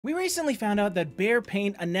We recently found out that Behr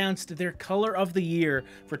Paint announced their color of the year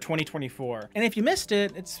for 2024. And if you missed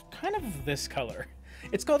it, it's kind of this color.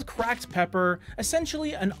 It's called Cracked Pepper,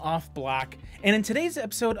 essentially an off black. And in today's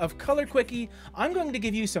episode of Color Quickie, I'm going to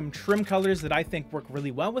give you some trim colors that I think work really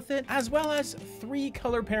well with it, as well as 3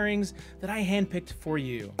 color pairings that I handpicked for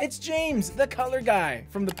you. It's James, the color guy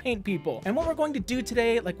from the Paint People. And what we're going to do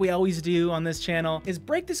today, like we always do on this channel, is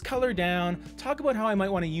break this color down, talk about how I might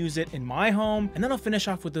want to use it in my home, and then I'll finish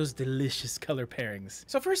off with those delicious color pairings.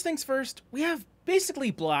 So first things first, we have basically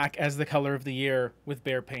black as the color of the year with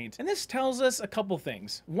Behr Paint. And this tells us a couple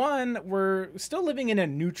things. One, we're still living in a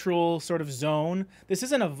neutral sort of zone. This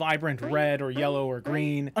isn't a vibrant red or yellow or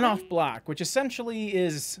green, an off black, which essentially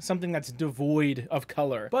is something that's devoid of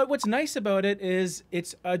color. But what's nice about it is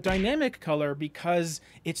it's a dynamic color because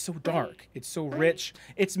it's so dark, it's so rich.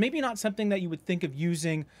 It's maybe not something that you would think of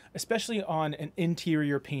using, especially on an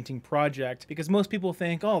interior painting project, because most people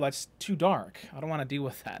think, oh, that's too dark, I don't want to deal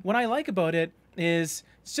with that. What I like about it is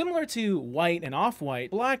similar to white and off-white,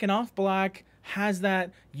 black and off-black has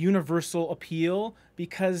that universal appeal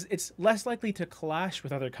because it's less likely to clash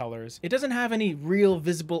with other colors. It doesn't have any real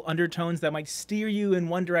visible undertones that might steer you in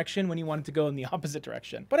one direction when you want it to go in the opposite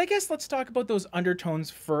direction. But I guess let's talk about those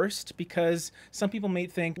undertones first, because some people may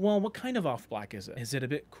think, well, what kind of off-black is it? Is it a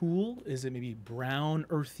bit cool? Is it maybe brown,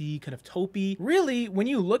 earthy, kind of taupey? Really, when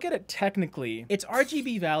you look at it technically, its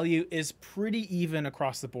RGB value is pretty even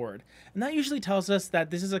across the board. And that usually tells us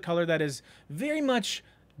that this is a color that is very much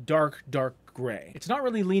dark gray. It's not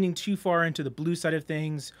really leaning too far into the blue side of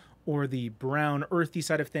things or the brown earthy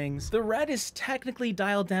side of things. The red is technically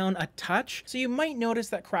dialed down a touch, so you might notice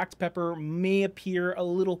that Cracked Pepper may appear a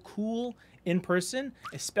little cool in person,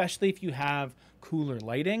 especially if you have cooler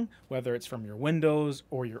lighting, whether it's from your windows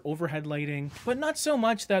or your overhead lighting, but not so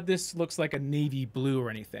much that this looks like a navy blue or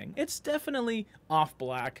anything. It's definitely off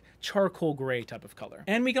black, charcoal gray type of color.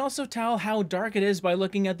 And we can also tell how dark it is by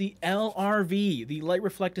looking at the LRV, the light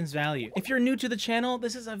reflectance value. If you're new to the channel,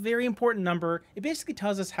 this is a very important number. It basically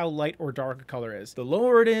tells us how light or dark a color is. The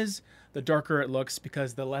lower it is, the darker it looks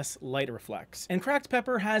because the less light it reflects. And Cracked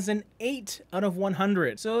Pepper has an 8 out of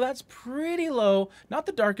 100. So that's pretty low. Not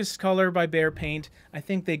the darkest color by Behr Paint. I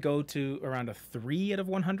think they go to around a 3 out of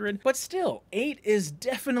 100. But still, 8 is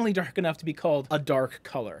definitely dark enough to be called a dark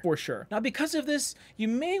color, for sure. Now, because of this, you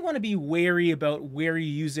may want to be wary about where you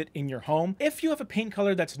use it in your home. If you have a paint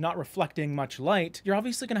color that's not reflecting much light, you're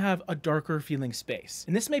obviously going to have a darker feeling space.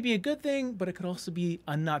 And this may be a good thing, but it could also be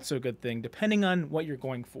a not so good thing, depending on what you're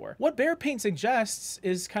going for. What Behr Paint suggests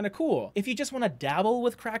is kind of cool. If you just want to dabble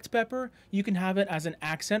with Cracked Pepper, you can have it as an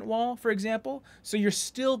accent wall, for example, so you're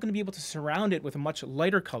still going to be able to surround it with a much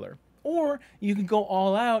lighter color. Or you can go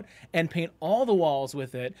all out and paint all the walls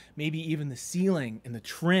with it, maybe even the ceiling and the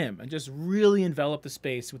trim, and just really envelop the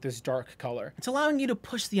space with this dark color. It's allowing you to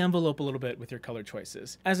push the envelope a little bit with your color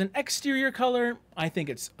choices. As an exterior color, I think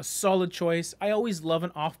it's a solid choice. I always love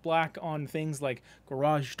an off black on things like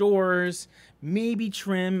garage doors, maybe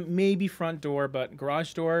trim, maybe front door, but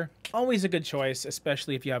garage door, always a good choice,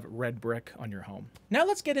 especially if you have red brick on your home. Now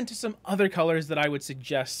let's get into some other colors that I would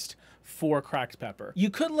suggest for Cracked Pepper. You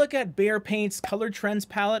could look at Behr Paint's Color Trends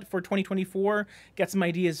palette for 2024, get some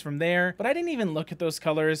ideas from there, but I didn't even look at those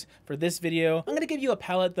colors for this video. I'm gonna give you a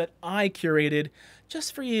palette that I curated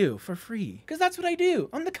just for you, for free, because that's what I do.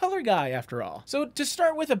 I'm the color guy, after all. So to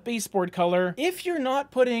start with a baseboard color, if you're not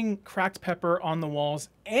putting Cracked Pepper on the walls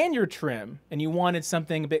and your trim, and you wanted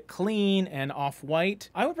something a bit clean and off-white,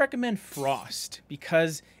 I would recommend Frost,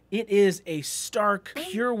 because it is a stark,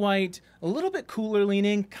 pure white, a little bit cooler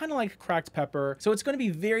leaning, kind of like Cracked Pepper. So it's going to be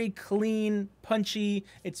very clean, punchy.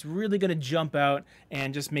 It's really going to jump out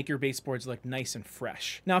and just make your baseboards look nice and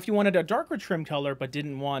fresh. Now, if you wanted a darker trim color but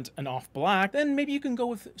didn't want an off black, then maybe you can go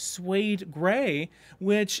with Suede Gray,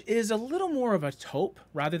 which is a little more of a taupe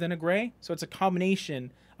rather than a gray. So it's a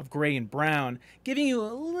combination of gray and brown, giving you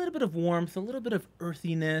a little bit of warmth, a little bit of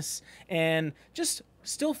earthiness, and just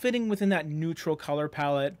still fitting within that neutral color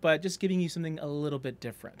palette, but just giving you something a little bit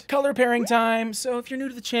different. Color pairing time. So if you're new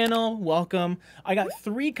to the channel, welcome. I got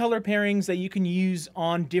 3 color pairings that you can use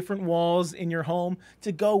on different walls in your home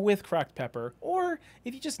to go with Cracked Pepper. Or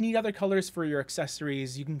if you just need other colors for your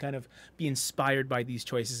accessories, you can kind of be inspired by these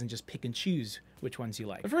choices and just pick and choose which ones you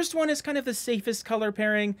like. The first one is kind of the safest color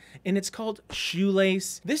pairing, and it's called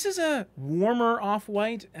Shoelace. This is a warmer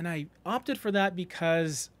off-white, and I opted for that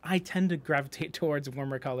because I tend to gravitate towards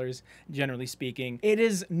warmer colors, generally speaking. It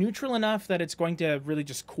is neutral enough that it's going to really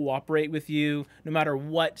just cooperate with you, no matter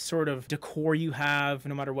what sort of decor you have,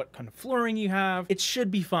 no matter what kind of flooring you have. It should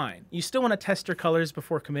be fine. You still want to test your colors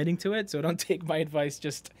before committing to it, so don't take my advice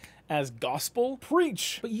just as gospel.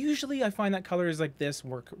 Preach! But usually I find that colors like this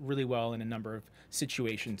work really well in a number of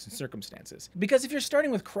situations and circumstances. Because if you're starting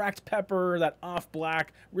with cracked pepper, that off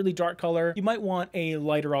black, really dark color, you might want a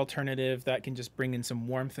lighter alternative that can just bring in some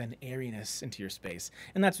warmth and airiness into your space.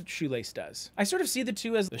 And that's what shoelace does. I sort of see the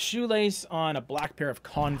two as the shoelace on a black pair of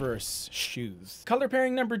Converse shoes. Color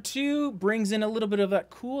pairing number 2 brings in a little bit of that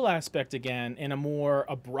cool aspect again in a more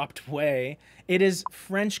abrupt way. It is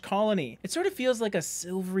French Colony. It sort of feels like a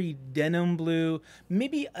silvery denim blue,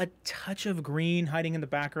 maybe a touch of green hiding in the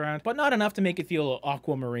background, but not enough to make it feel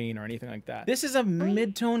aquamarine or anything like that. This is a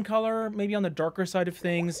mid-tone color, maybe on the darker side of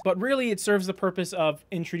things, but really it serves the purpose of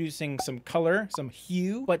introducing some color, some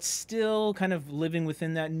hue, but still kind of living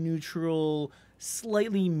within that neutral,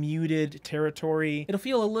 slightly muted territory. It'll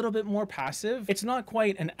feel a little bit more passive. It's not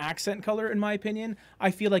quite an accent color in my opinion. I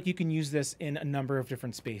feel like you can use this in a number of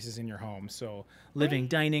different spaces in your home. So living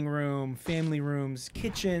dining room, family rooms,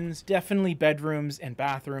 kitchens, definitely bedrooms and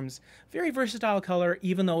bathrooms. Very versatile color,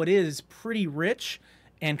 even though it is pretty rich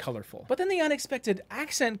and colorful. But then the unexpected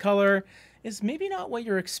accent color is maybe not what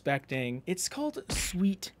you're expecting. It's called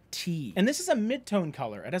Sweet Tea. And this is a mid-tone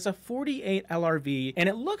color. It has a 48 LRV, and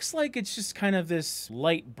it looks like it's just kind of this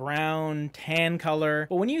light brown, tan color.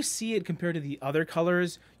 But when you see it compared to the other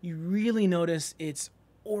colors, you really notice its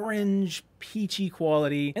orange, peachy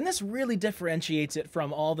quality, and this really differentiates it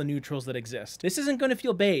from all the neutrals that exist. This isn't going to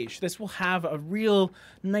feel beige. This will have a real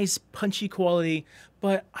nice punchy quality,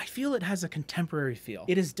 but I feel it has a contemporary feel.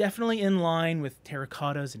 It is definitely in line with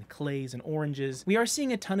terracottas and clays and oranges. We are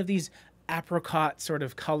seeing a ton of these apricot sort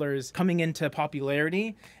of colors coming into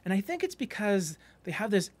popularity, and I think it's because they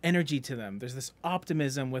have this energy to them. There's this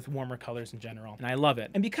optimism with warmer colors in general, and I love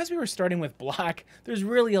it. And because we were starting with black, there's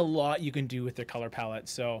really a lot you can do with their color palette,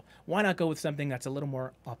 so why not go with something that's a little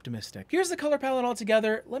more optimistic? Here's the color palette all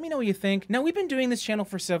together. Let me know what you think. Now, we've been doing this channel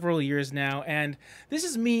for several years now, and this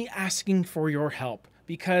is me asking for your help,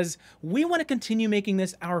 because we want to continue making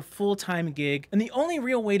this our full-time gig, and the only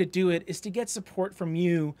real way to do it is to get support from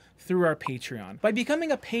you through our Patreon. By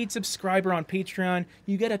becoming a paid subscriber on Patreon,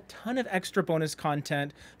 you get a ton of extra bonus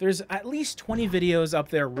content. There's at least 20 videos up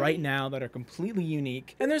there right now that are completely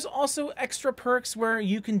unique, and there's also extra perks where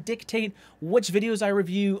you can dictate which videos I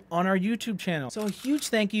review on our YouTube channel. So a huge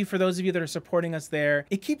thank you for those of you that are supporting us there.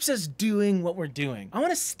 It keeps us doing what we're doing. I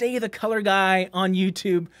want to stay the color guy on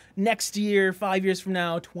YouTube next year, 5 years from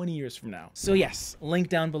now, 20 years from now. So yes, link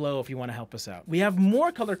down below if you want to help us out. We have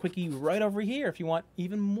more Color Quickie right over here if you want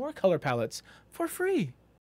even more color palettes for free.